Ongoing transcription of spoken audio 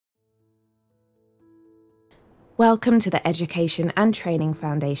Welcome to the Education and Training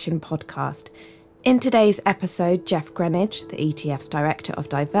Foundation podcast. In today's episode, Jeff Greenidge, the ETF's Director of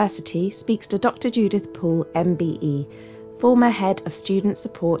Diversity, speaks to Dr Judith Poole MBE, former Head of Student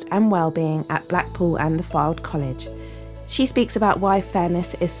Support and Wellbeing at Blackpool and the Fylde College. She speaks about why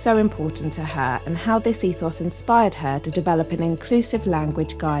fairness is so important to her and how this ethos inspired her to develop an inclusive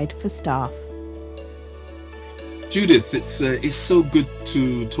language guide for staff. Judith, it's so good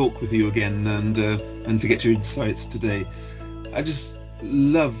to talk with you again and to get your insights today. I just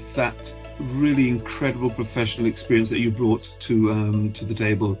love that really incredible professional experience that you brought to the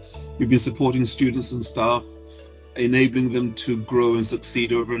table. You've been supporting students and staff, enabling them to grow and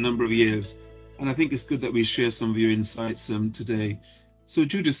succeed over a number of years. And I think it's good that we share some of your insights today. So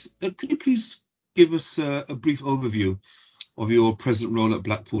Judith, could you please give us a brief overview of your present role at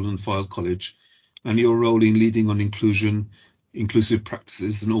Blackpool and Fylde College and your role in leading on inclusion, inclusive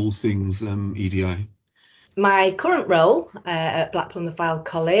practices and all things EDI? My current role at Blackpool and the Fylde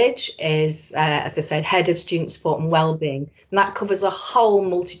College is, as I said, Head of Student Support and Wellbeing. And that covers a whole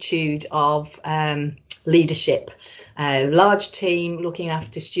multitude of leadership. Large team looking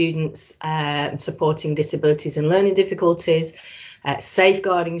after students, supporting disabilities and learning difficulties,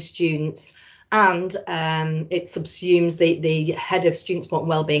 safeguarding students, and it subsumes the Head of Student Support and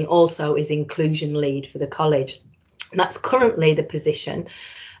Wellbeing also is inclusion lead for the college. And that's currently the position.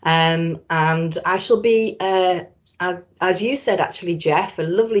 And I shall be, as you said, actually, Jeff, a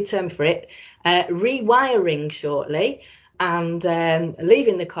lovely term for it, rewiring shortly and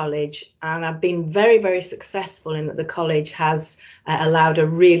leaving the college. And I've been very, very successful in that the college has allowed a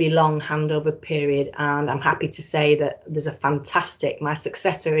really long handover period. And I'm happy to say that there's my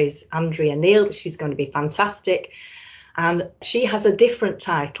successor is Andrea Neal. She's going to be fantastic. And she has a different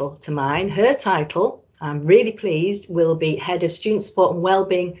title to mine. Her title, I'm really pleased, will be Head of Student Support and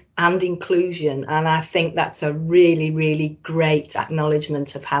Wellbeing and Inclusion. And I think that's a really, really great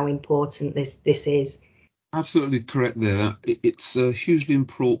acknowledgement of how important this is. Absolutely correct there. It's a hugely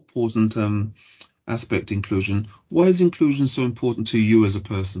important aspect, inclusion. Why is inclusion so important to you as a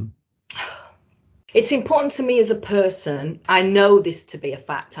person? It's important to me as a person. I know this to be a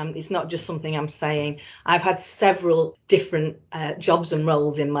fact. It's not just something I'm saying. I've had several different jobs and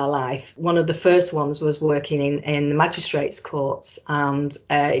roles in my life. One of the first ones was working in the magistrates' courts, and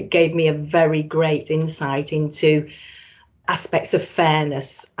it gave me a very great insight into aspects of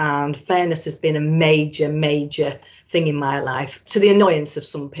fairness. And fairness has been a major thing in my life, to the annoyance of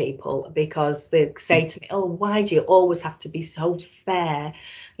some people, because they say to me, oh, why do you always have to be so fair?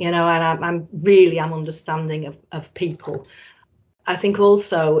 And I'm understanding of people. I think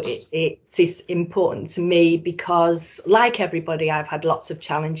also it is important to me because, like everybody, I've had lots of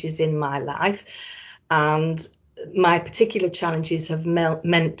challenges in my life, and my particular challenges have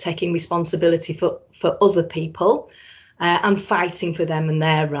meant taking responsibility for other people and fighting for them and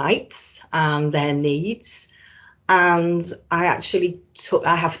their rights and their needs. And I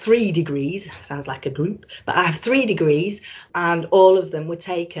have 3 degrees, sounds like a group, but I have 3 degrees, and all of them were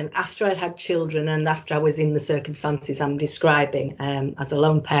taken after I'd had children and after I was in the circumstances I'm describing, as a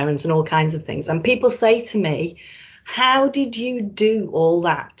lone parent and all kinds of things. And people say to me, how did you do all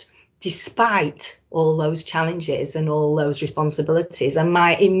that despite all those challenges and all those responsibilities? And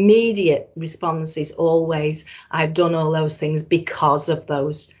my immediate response is always, I've done all those things because of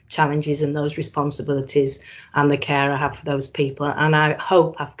those challenges and those responsibilities and the care I have for those people. And I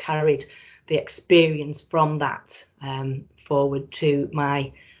hope I've carried the experience from that forward to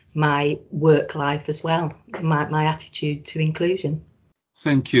my work life as well, my attitude to inclusion.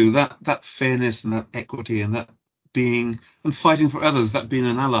 Thank you. That fairness and that equity and that being and fighting for others, that being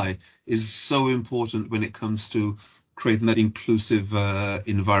an ally, is so important when it comes to creating that inclusive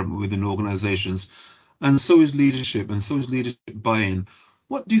environment within organizations. And so is leadership, and so is leadership buy-in.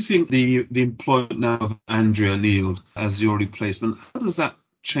 What do you think the employment now of Andrea Neal as your replacement, how does that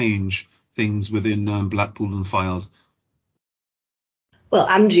change things within Blackpool and Fylde? Well,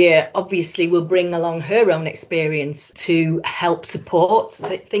 Andrea obviously will bring along her own experience to help support.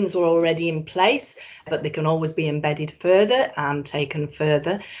 Things are already in place, but they can always be embedded further and taken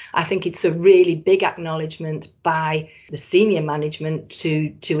further. I think it's a really big acknowledgement by the senior management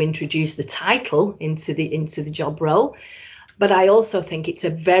to introduce the title into the job role. But I also think it's a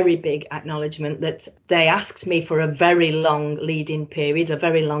very big acknowledgement that they asked me for a very long lead-in period, a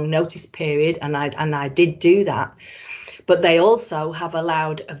very long notice period, and I did do that. But they also have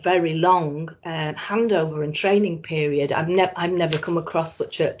allowed a very long handover and training period. I've never come across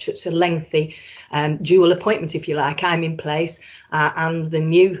such a lengthy dual appointment, if you like. I'm in place and the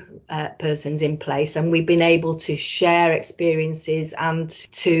new person's in place, and we've been able to share experiences and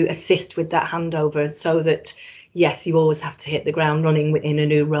to assist with that handover so that yes, you always have to hit the ground running in a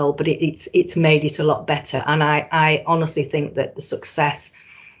new role, but it's made it a lot better. And I honestly think that the success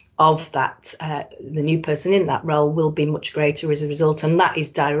of that, the new person in that role will be much greater as a result. And that is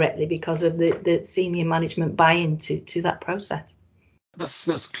directly because of the senior management buy-in to that process.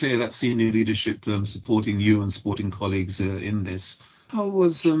 That's clear, that senior leadership supporting you and supporting colleagues in this. How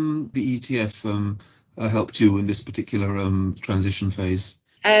was the ETF helped you in this particular transition phase?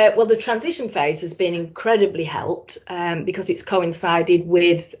 Well, the transition phase has been incredibly helped because it's coincided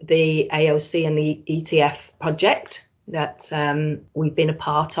with the AOC and the ETF project that we've been a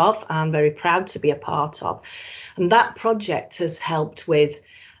part of. I'm very proud to be a part of. And that project has helped with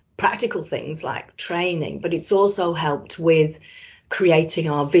practical things like training, but it's also helped with creating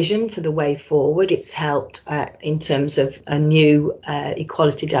our vision for the way forward. It's helped in terms of a new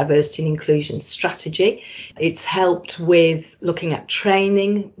equality, diversity and inclusion strategy. It's helped with looking at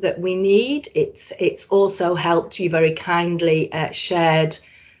training that we need. It's also helped, you very kindly shared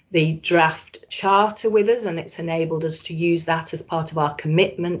the draft charter with us, and it's enabled us to use that as part of our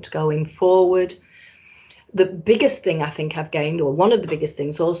commitment going forward. The biggest thing I think I've gained, or one of the biggest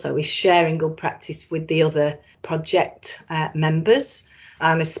things also, is sharing good practice with the other project members,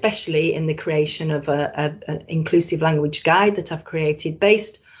 and especially in the creation of an inclusive language guide that I've created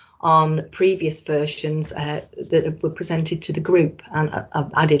based on previous versions that were presented to the group. And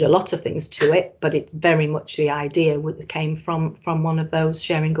I've added a lot of things to it, but it very much the idea came from one of those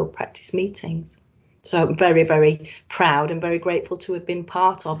sharing good practice meetings. So I'm very, very proud and very grateful to have been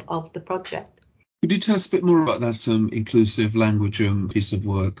part of the project. Could you tell us a bit more about that inclusive language piece of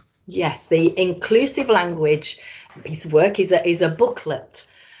work? Yes, the inclusive language piece of work is a booklet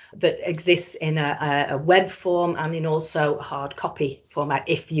that exists in a web form and in also a hard copy format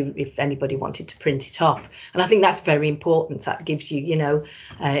if anybody wanted to print it off. And I think that's very important. That gives you,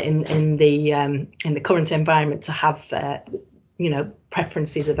 in the current environment to have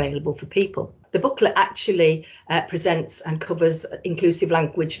preferences available for people. The booklet actually presents and covers inclusive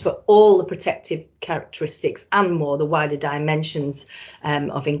language for all the protective characteristics and more, the wider dimensions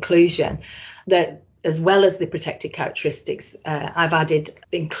of inclusion. That, as well as the protected characteristics, I've added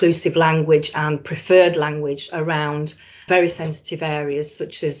inclusive language and preferred language around very sensitive areas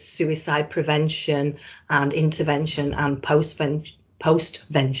such as suicide prevention and intervention and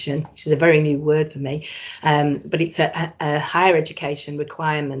postvention, which is a very new word for me, but it's a higher education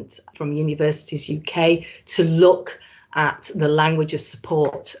requirement from Universities UK to look at the language of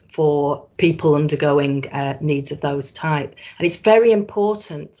support for people undergoing needs of those type. And it's very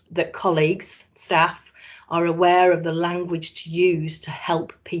important that colleagues, staff, are aware of the language to use to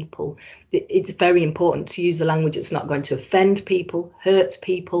help people. It's very important to use the language that's not going to offend people, hurt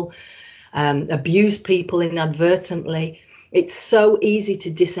people, abuse people inadvertently. It's so easy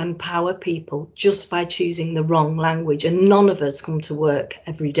to disempower people just by choosing the wrong language. And none of us come to work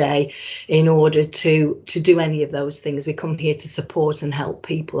every day in order to do any of those things. We come here to support and help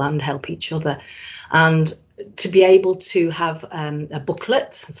people and help each other. And to be able to have a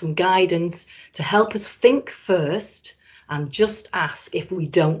booklet, some guidance to help us think first and just ask if we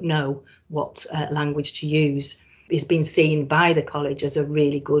don't know what language to use is being seen by the college as a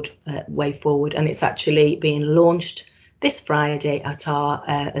really good way forward. And it's actually being launched this Friday at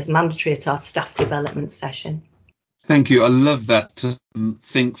as mandatory at our staff development session. Thank you. I love that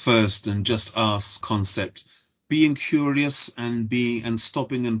think first and just ask concept. Being curious and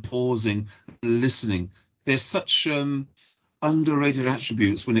stopping and pausing, listening. There's such underrated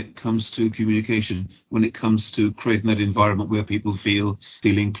attributes when it comes to communication, when it comes to creating that environment where people feel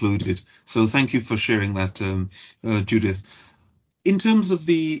included. So thank you for sharing that, Judith. In terms of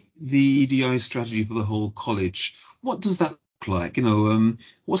the EDI strategy for the whole college, what does that look like?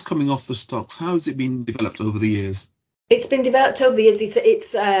 What's coming off the stocks? How has it been developed over the years? It's been developed over the years.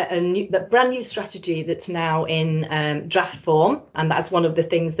 It's a brand new strategy that's now in draft form, and that's one of the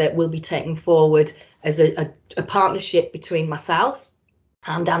things that will be taken forward as a partnership between myself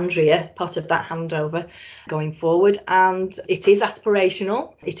and Andrea, part of that handover going forward. And it is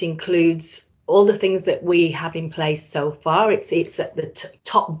aspirational. It includes all the things that we have in place so far. It's at the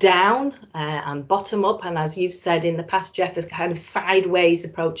top down and bottom up, and as you've said in the past, Jeff, a kind of sideways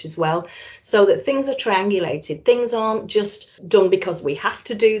approach as well, so that things are triangulated. Things aren't just done because we have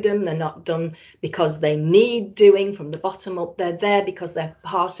to do them. They're not done because they need doing from the bottom up. They're there because they're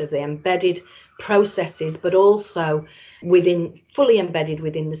part of the embedded processes, but also fully embedded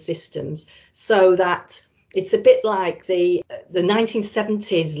within the systems, so that it's a bit like the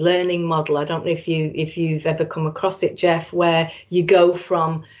 1970s learning model. I don't know if you've ever come across it, Jeff, where you go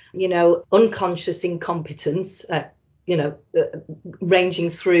from, unconscious incompetence,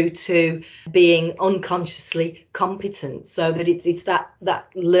 ranging through to being unconsciously competent, so that it's that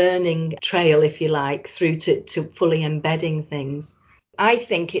learning trail, if you like, through to fully embedding things. I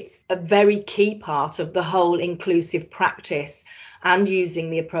think it's a very key part of the whole inclusive practice and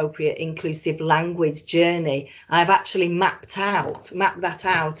using the appropriate inclusive language journey. I've actually mapped that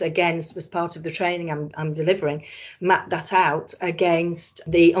out against, as part of the training I'm delivering, mapped that out against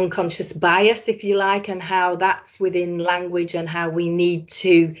the unconscious bias, if you like, and how that's within language and how we need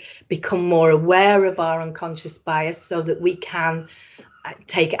to become more aware of our unconscious bias so that we can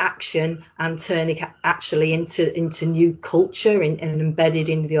take action and turn it actually into new culture and embedded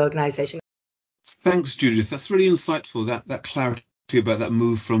into the organisation. Thanks, Judith. That's really insightful, that clarity about that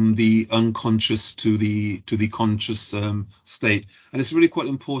move from the unconscious to the conscious state. And it's really quite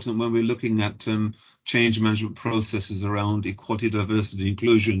important when we're looking at change management processes around equality, diversity,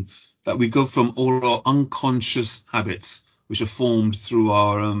 inclusion, that we go from all our unconscious habits, which are formed through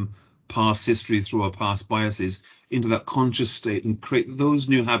our past history, through our past biases, into that conscious state and create those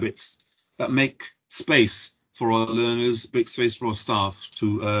new habits that make space for our learners, make space for our staff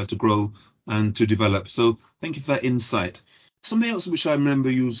to grow and to develop. So thank you for that insight. Something else which I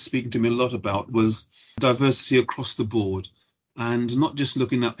remember you speaking to me a lot about was diversity across the board and not just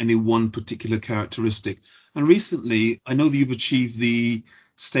looking at any one particular characteristic. And recently, I know that you've achieved the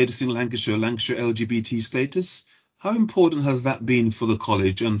status in Lancashire LGBT status. How important has that been for the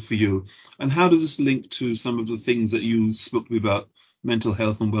college and for you? And how does this link to some of the things that you spoke to me about, mental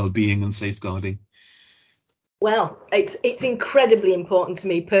health and well-being and safeguarding? Well, it's incredibly important to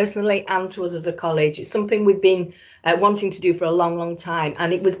me personally and to us as a college. It's something we've been wanting to do for a long, long time.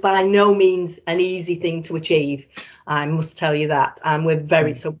 And it was by no means an easy thing to achieve. I must tell you that. And we're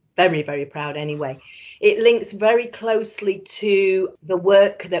very, very proud anyway. It links very closely to the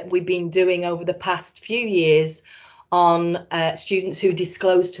work that we've been doing over the past few years on students who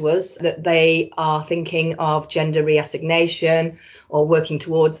disclose to us that they are thinking of gender reassignation or working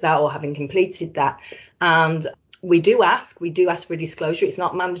towards that or having completed that. And we do ask for a disclosure. It's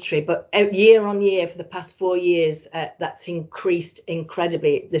not mandatory, but year on year for the past 4 years, that's increased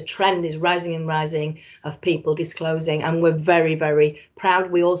incredibly. The trend is rising and rising of people disclosing, and we're very, very proud.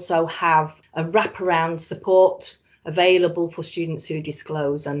 We also have a wraparound support available for students who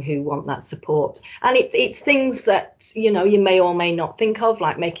disclose and who want that support. And it's things that, you may or may not think of,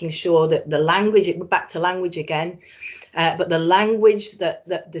 like making sure that the language, we're back to language again, but the language that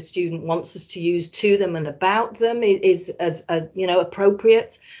the student wants us to use to them and about them is as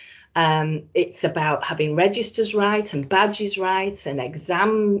appropriate. It's about having registers right and badges right and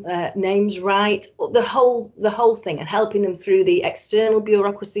exam names right, the whole thing, and helping them through the external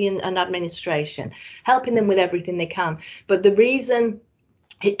bureaucracy and administration, helping them with everything they can. But the reason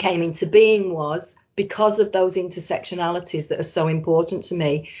it came into being was because of those intersectionalities that are so important to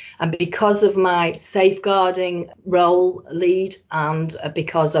me, and because of my safeguarding role lead, and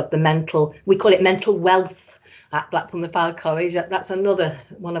because of we call it mental wealth at Blackpool and Fylde College. That's another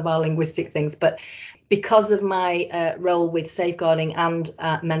one of our linguistic things. But because of my role with safeguarding and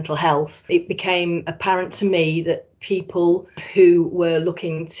mental health, it became apparent to me that people who were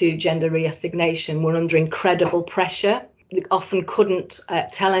looking to gender reassignation were under incredible pressure. They often couldn't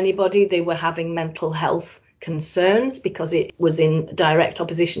tell anybody they were having mental health concerns because it was in direct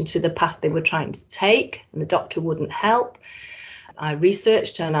opposition to the path they were trying to take, and the doctor wouldn't help. I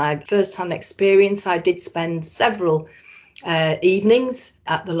researched, and I first-hand experience. I did spend several evenings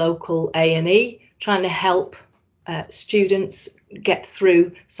at the local A&E trying to help students get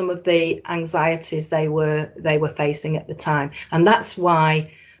through some of the anxieties they were facing at the time, and that's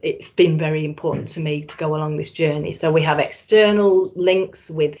why it's been very important to me to go along this journey. So we have external links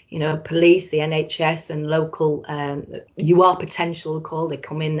with, police, the NHS, and local UR potential call. They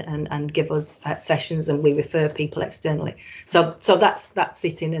come in and give us sessions, and we refer people externally. So that's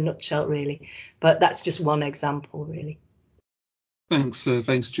it in a nutshell, really. But that's just one example, really.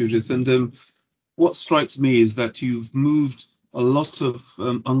 Thanks, Judith. And what strikes me is that you've moved a lot of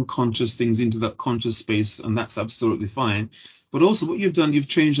unconscious things into that conscious space, and that's absolutely fine. But also what you've done, you've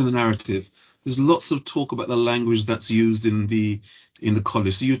changed the narrative. There's lots of talk about the language that's used in the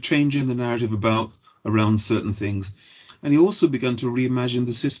college. So you're changing the narrative around certain things. And you also begun to reimagine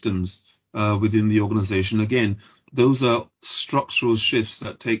the systems within the organization. Again, those are structural shifts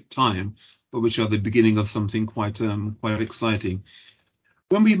that take time, but which are the beginning of something quite exciting.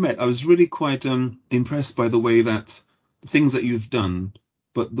 When we met, I was really quite impressed by the way that the things that you've done,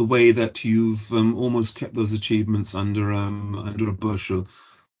 but the way that you've almost kept those achievements under a bushel.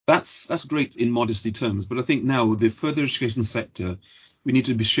 That's great in modesty terms, but I think now the further education sector we need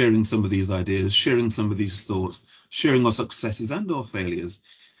to be sharing some of these ideas, sharing some of these thoughts, sharing our successes and our failures.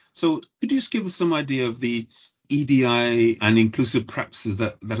 So could you just give us some idea of the EDI and inclusive practices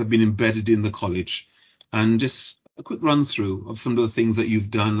that have been embedded in the college, and just a quick run through of some of the things that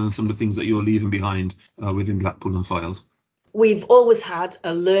you've done and some of the things that you're leaving behind within Blackpool and Fylde? We've always had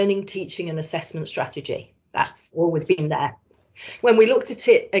a learning, teaching and assessment strategy. That's always been there. When we looked at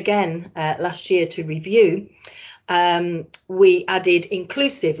it again last year to review, we added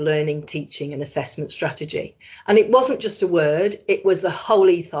inclusive learning, teaching and assessment strategy. And it wasn't just a word, it was the whole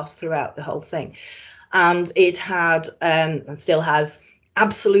ethos throughout the whole thing. And it had and still has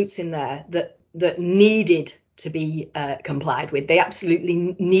absolutes in there that needed to be complied with. They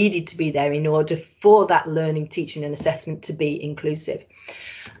absolutely needed to be there in order for that learning, teaching and assessment to be inclusive.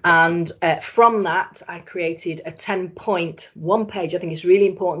 And from that, I created a 10-point, one page. I think it's really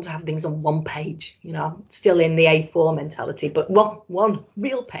important to have things on one page, still in the A4 mentality, but one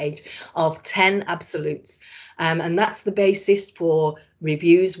real page of 10 absolutes. And that's the basis for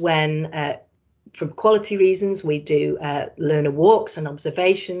reviews when for quality reasons, we do learner walks and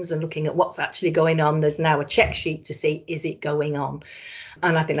observations and looking at what's actually going on. There's now a check sheet to see, is it going on?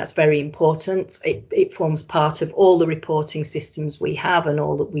 And I think that's very important. It forms part of all the reporting systems we have and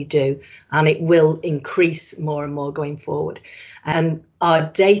all that we do, and it will increase more and more going forward. And our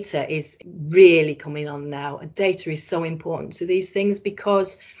data is really coming on now. And data is so important to these things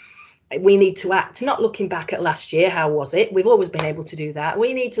because we need to act, not looking back at last year, how was it? We've always been able to do that.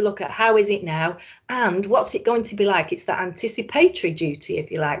 We need to look at how is it now and what's it going to be like? It's that anticipatory duty,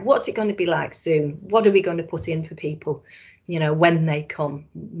 if you like. What's it going to be like soon? What are we going to put in for people? When they come,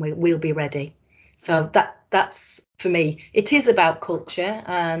 we'll be ready. So that's for me, it is about culture.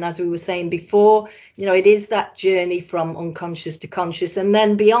 And as we were saying before, it is that journey from unconscious to conscious and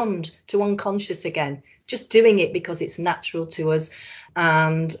then beyond to unconscious again, just doing it because it's natural to us.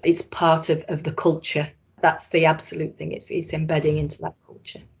 And it's part of the culture. That's the absolute thing. It's embedding into that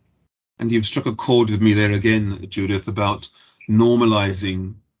culture. And you've struck a chord with me there again, Judith, about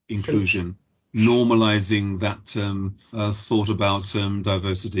normalizing inclusion, normalizing that thought about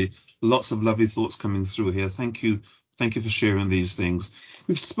diversity. Lots of lovely thoughts coming through here. Thank you. Thank you for sharing these things.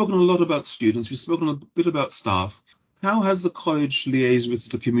 We've spoken a lot about students. We've spoken a bit about staff. How has the college liaised with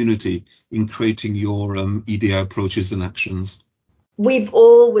the community in creating your EDI approaches and actions? We've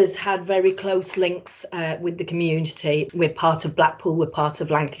always had very close links with the community. We're part of Blackpool, we're part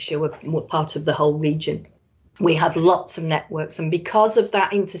of Lancashire, we're part of the whole region. We have lots of networks, and because of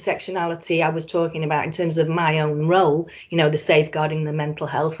that intersectionality I was talking about in terms of my own role, the safeguarding the mental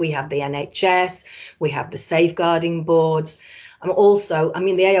health, we have the NHS, we have the safeguarding boards. And also, the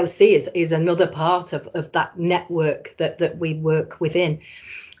AOC is another part of that network that we work within.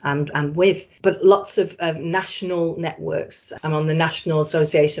 And with, but lots of national networks. I'm on the National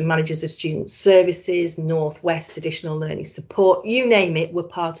Association Managers of Student Services, Northwest Additional Learning Support, you name it, we're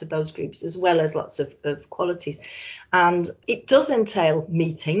part of those groups, as well as lots of qualities. And it does entail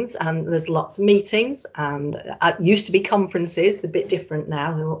meetings, and there's lots of meetings, and it used to be conferences, a bit different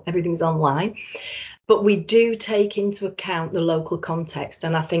now, everything's online. But we do take into account the local context.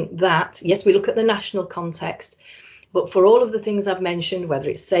 And I think that, yes, we look at the national context, but for all of the things I've mentioned, whether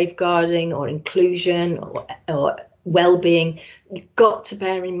it's safeguarding or inclusion or well-being, you've got to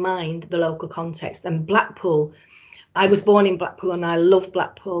bear in mind the local context. And Blackpool, I was born in Blackpool and I love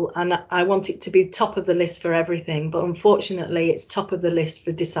Blackpool and I want it to be top of the list for everything. But unfortunately, it's top of the list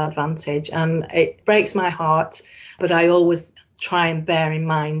for disadvantage. And it breaks my heart. But I always try and bear in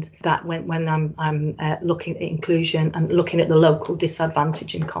mind that when I'm looking at inclusion and looking at the local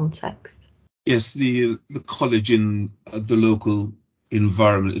disadvantage and context. Yes, the college in the local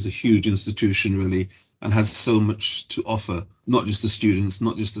environment is a huge institution, really, and has so much to offer, not just the students,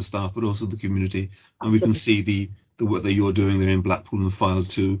 not just the staff, but also the community. And we can see the work that you're doing there in Blackpool and Fylde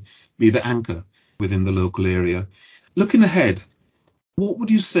to be the anchor within the local area. Looking ahead, what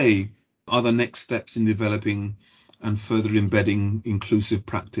would you say are the next steps in developing and further embedding inclusive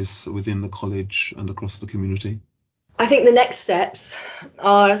practice within the college and across the community? I think the next steps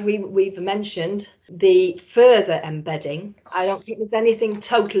are, as we've mentioned, the further embedding. I don't think there's anything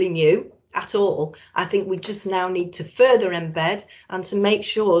totally new at all. I think we just now need to further embed and to make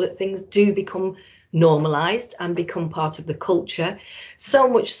sure that things do become normalised and become part of the culture, so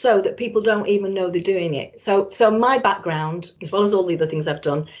much so that people don't even know they're doing it. So my background, as well as all the other things I've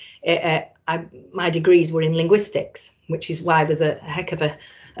done, my degrees were in linguistics, which is why there's a heck of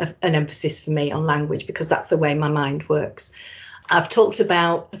an emphasis for me on language, because that's the way my mind works. I've talked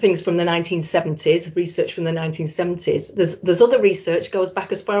about things from the 1970s, research from the 1970s. There's other research goes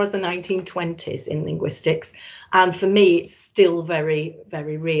back as far as the 1920s in linguistics, and for me it's still very,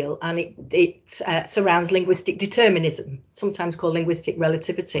 very real, and it surrounds linguistic determinism, sometimes called linguistic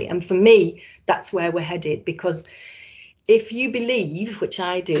relativity. And for me, that's where we're headed, because if you believe, which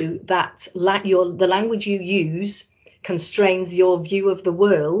I do, that the language you use constrains your view of the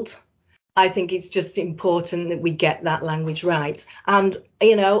world, I think it's just important that we get that language right. And,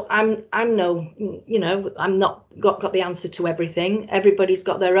 I'm not got the answer to everything. Everybody's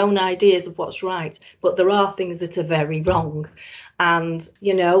got their own ideas of what's right, but there are things that are very wrong. And,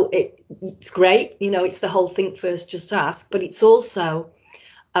 it's great. It's the whole think first, just ask, but it's also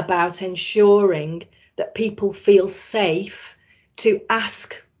about ensuring that people feel safe to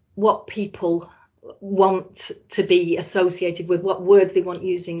ask what people want to be associated with, what words they want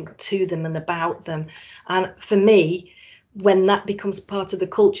using to them and about them. And for me, when that becomes part of the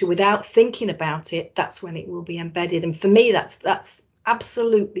culture without thinking about it, that's when it will be embedded. And for me, that's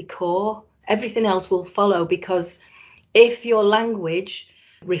absolutely core. Everything else will follow, because if your language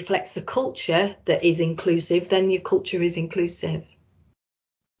reflects the culture that is inclusive, then your culture is inclusive.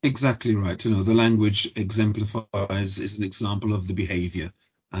 Exactly right. The language exemplifies, is an example of the behavior,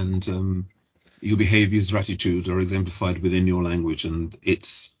 and your behaviours or attitude are exemplified within your language, and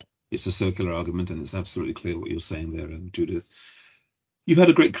it's a circular argument, and it's absolutely clear what you're saying there, Judith. You've had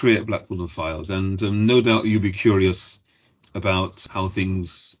a great career at Blackpool and Fylde, and no doubt you'll be curious about how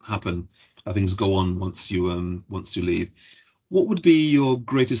things happen, how things go on once you leave. What would be your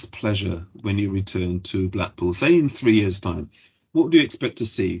greatest pleasure when you return to Blackpool, say in 3 years' time? What do you expect to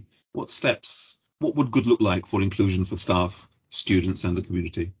see? What steps? What would good look like for inclusion for staff, students, and the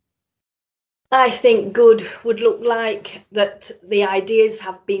community? I think good would look like that the ideas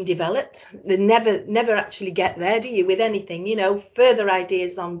have been developed. They never actually get there, do you, with anything? Further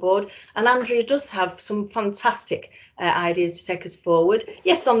ideas on board. And Andrea does have some fantastic ideas to take us forward.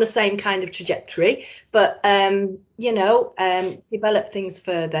 Yes, on the same kind of trajectory, but develop things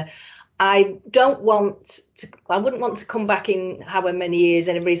further. I wouldn't want to come back in however many years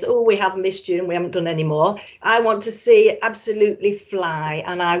and everybody's, we have missed you and we haven't done any more. I want to see it absolutely fly,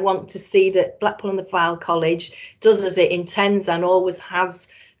 and I want to see that Blackpool and the Fylde College does as it intends and always has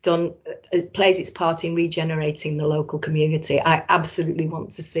done, plays its part in regenerating the local community. I absolutely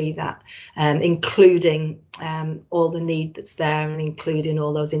want to see that, including all the need that's there and including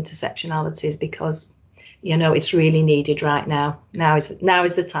all those intersectionalities, because it's really needed right now. Now is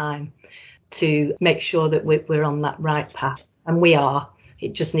the time to make sure that we're on that right path, and we are.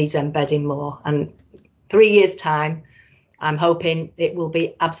 It just needs embedding more. And 3 years' time, I'm hoping it will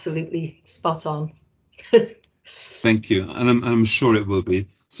be absolutely spot on. Thank you, and I'm sure it will be.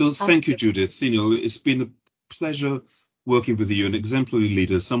 So thank you, Judith. It's been a pleasure working with you, an exemplary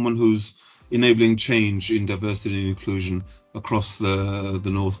leader, someone who's enabling change in diversity and inclusion across the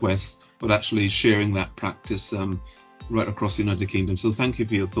Northwest, but actually sharing that practice right across the United Kingdom. So thank you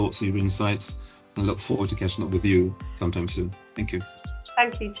for your thoughts and your insights, and I look forward to catching up with you sometime soon. Thank you.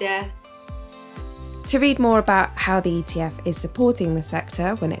 Thank you, Chair. To read more about how the ETF is supporting the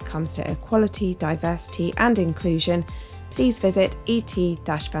sector when it comes to equality, diversity and inclusion, please visit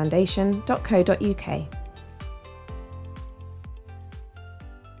et-foundation.co.uk.